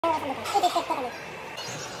Hello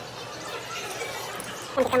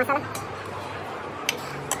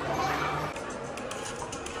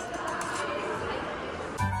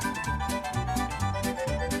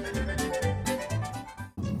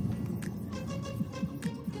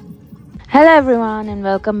everyone and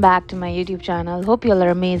welcome back to my YouTube channel. Hope you all are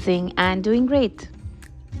amazing and doing great.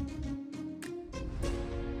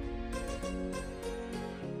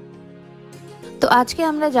 তো আজকে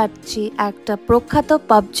আমরা যাচ্ছি একটা প্রখ্যাত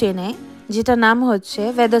পাব চেনে যেটা নাম হচ্ছে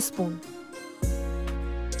wetherspoons.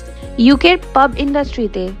 UK এর পাব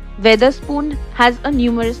ইন্ডাস্ট্রিতে wetherspoons has a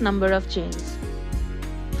numerous number of chains.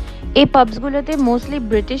 এই পাবসগুলোতে মোস্টলি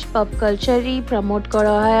ব্রিটিশ পাব কালচারই প্রমোট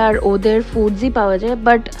করা হয় আর ওদের ফুডসই পাওয়া যায়,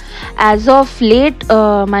 বাট অ্যাজ অফ লেট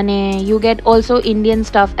মানে you get also Indian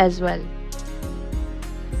staff as well.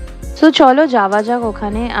 So চলো যাওয়া যাক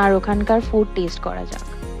ওখানে আর ওখানকার ফুড টেস্ট করা যাক।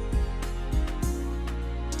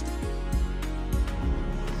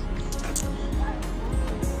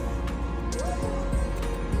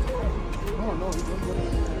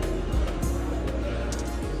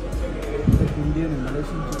 Indian and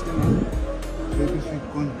Malaysian chicken and baby sweet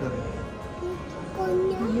corn curry.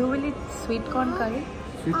 You will eat sweet corn curry?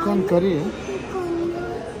 Sweet corn curry, eh?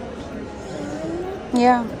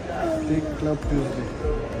 Yeah. Take Club Tuesday.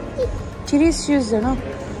 Today's Tuesday, no?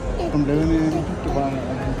 From 11 a.m. to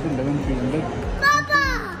 11 p.m. Right? Papa,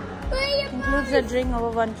 where you Includes a drink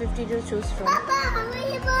over 150 to choose from. Papa, where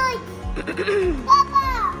you boys? Papa,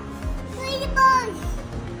 where you boys?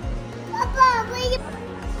 Papa, where you?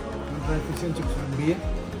 Try fish and chips and beer.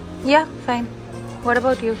 Yeah, fine. What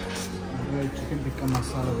about you? Chicken tikka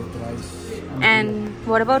masala with rice. And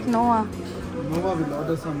what about Noah? Nova will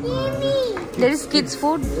order some. There is kids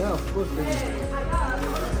food? Yeah, of course.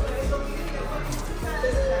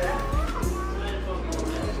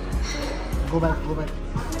 Go back.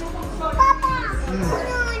 Papa, no.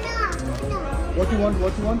 What you want?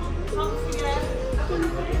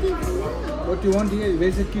 What you want here?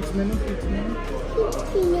 Where's the kids menu?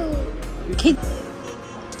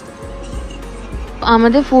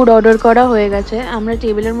 আমাদের food order করা হয়ে গেছে। আমরা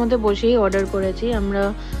টেবিলের মধ্যে বসেই order করেছি। আমরা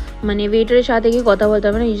মানে ওয়েটারের সাথে গিয়ে কথা বলতে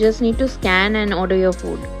হবে না, you just need to scan and order your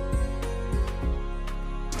food.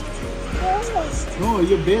 No,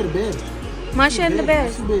 you bear. Masha and the bear.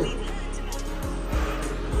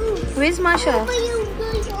 Where's Masha?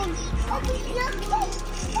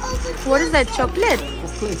 What is that? Chocolate?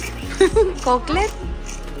 Chocolate?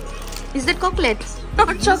 Is that chocolate?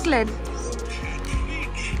 Not chocolate.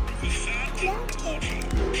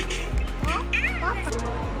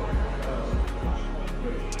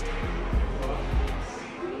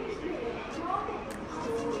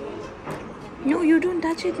 No, you don't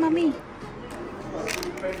touch it, mommy.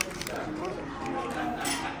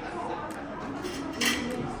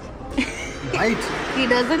 Bite. He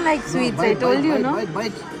doesn't like sweets. No, bite, I told you, no?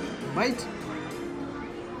 Bite.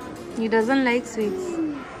 He doesn't like sweets.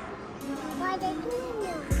 Why they doing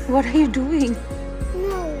that? What are you doing?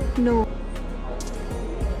 No. No.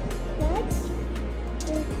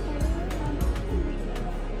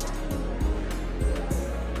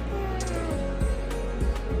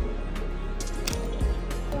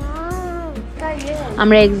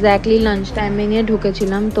 আমরা exactly lunch টাইমিংয়ে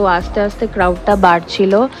ঢুকেছিলাম, তো আস্তে আস্তে ক্রাউডটা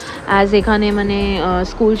বাড়ছিল as এখানে মানে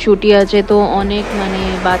school ছুটি আছে, তো অনেক মানে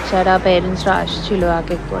বাচ্চারা প্যারেন্টসরা আসছিল এক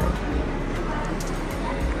এক করে।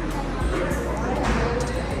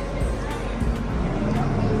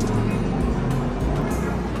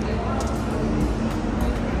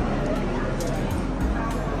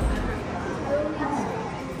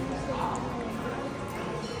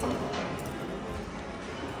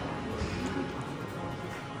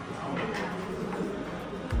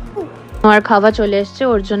 আমার খাওয়া চলে এসছে,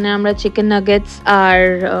 ওর জন্য আমরা চিকেন নাগেটস আর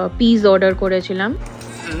পিস অর্ডার করেছিলাম।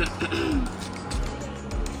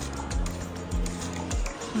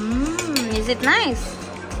 Is it nice?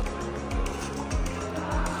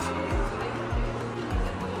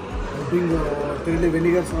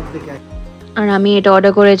 আর আমি এটা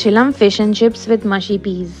অর্ডার করেছিলাম fish and chips with মাশি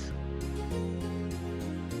piece.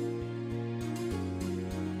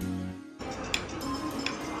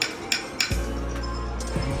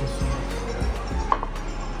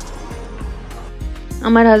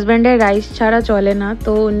 আমার হাজব্যান্ডের রাইস ছাড়া চলে না,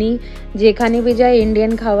 তো উনি যেখানে भी যায়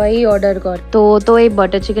ইন্ডিয়ান খাওয়াই অর্ডার করে, তো এই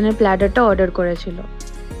বাটার চিকেনের প্ল্যাটারটা অর্ডার করেছিল।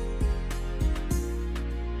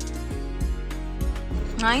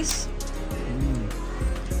 Nice.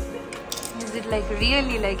 Is it like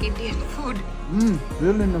really like Indian food?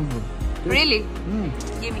 Real Indian food. Really?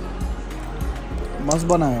 Give me. मस्त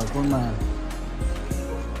बनाया कौन बनाया?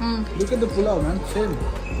 Look at the pulao, man. Same.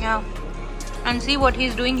 Yeah. And see what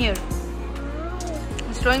he's doing here.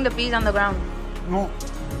 He's throwing the peas on the ground. No.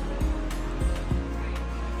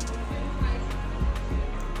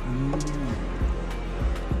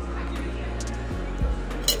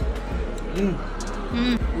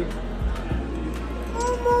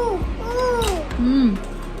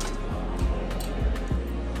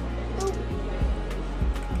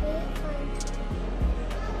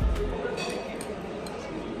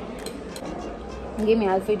 Give me,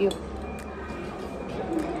 I'll feed you.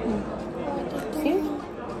 See?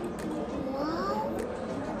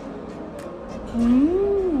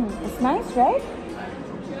 It's nice, right?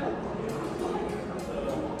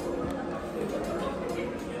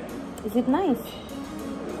 Is it nice?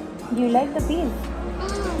 Do you like the peas?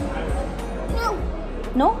 No.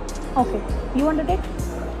 No? Okay. You want to take?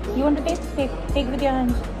 You want to take? Take with your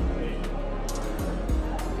hands.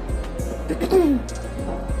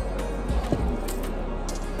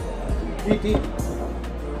 Eat.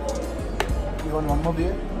 You want one more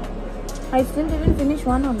beer? I still didn't finish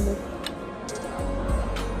one omelette.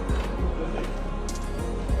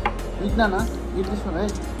 Eat Nana. Eat this one,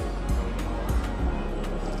 right?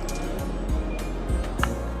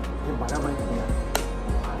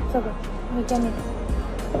 It's okay. We can eat.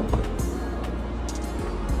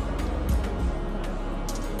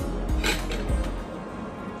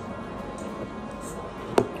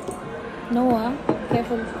 No,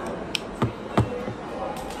 careful.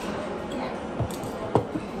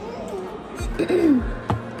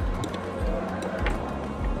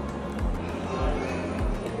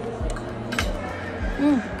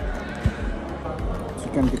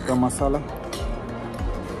 Chicken tikka masala.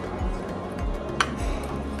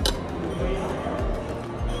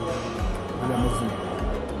 Amazing.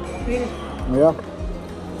 Really? Yeah.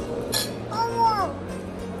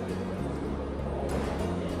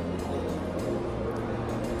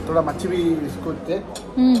 थोड़ा मच्छी भी इसको दे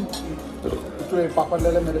तो ये पापड़ ले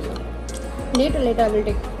ले मेरे से Later I will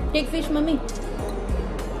take fish, mommy.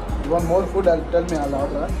 You want more food? I'll tell me I'll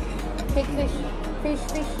order. Take fish.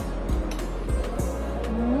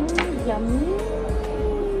 Yummy.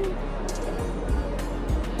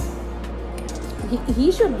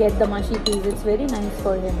 He should get the mushy peas. It's very nice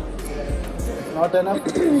for him. Not enough.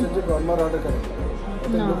 Since one more order करें.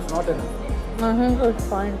 It No. looks not enough. It's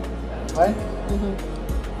fine. Fine.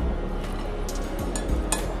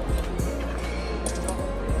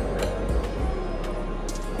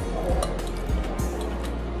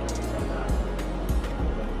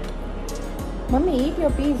 Mommy, eat your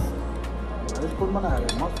peas. This food बना है,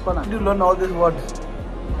 मस्त बना. You learn all these words.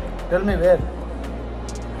 Tell me where.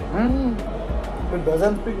 It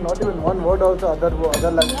doesn't speak not even one word also other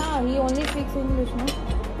language. Yeah, he only speaks English, no?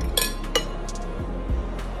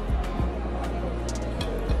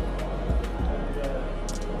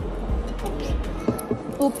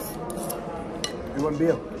 Oops. You want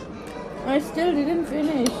beer? I still didn't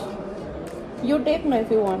finish. You take me if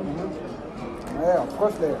you want. Yeah, of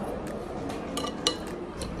course there.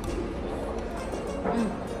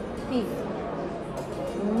 Peas.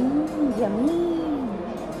 Yummy.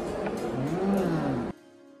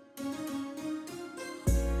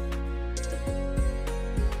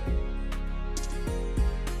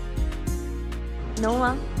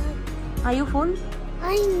 Noah, are you full?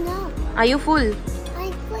 I know. Are you full?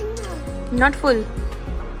 I could not. Not full.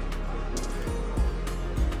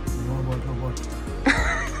 Robot.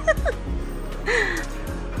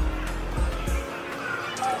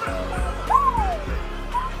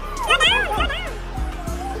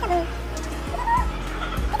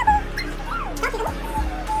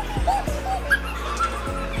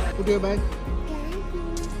 Put your bag.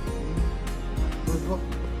 Let's go.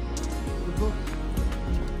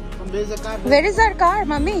 Come, where's the car? Where is our car,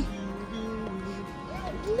 mommy?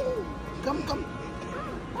 Come.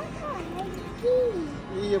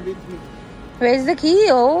 Yeah, with me. Where's the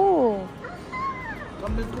key? Oh.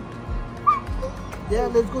 Come, let's go. Yeah,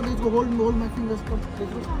 let's go. Hold my fingers. Come,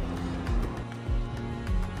 let's go.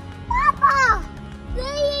 Papa, where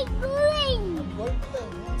are you going? I'm going to the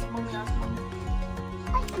ask mommy.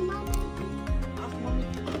 Ask mommy. Ask mommy.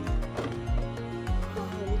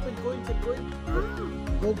 Go inside. Go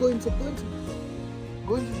inside.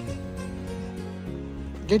 Go inside.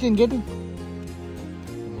 Get in.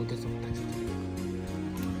 Oh, there's some taxi.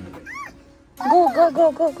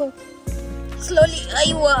 Go. Slowly.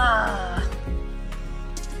 Aywa.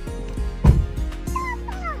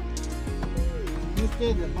 You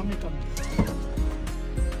stay there. Mommy coming.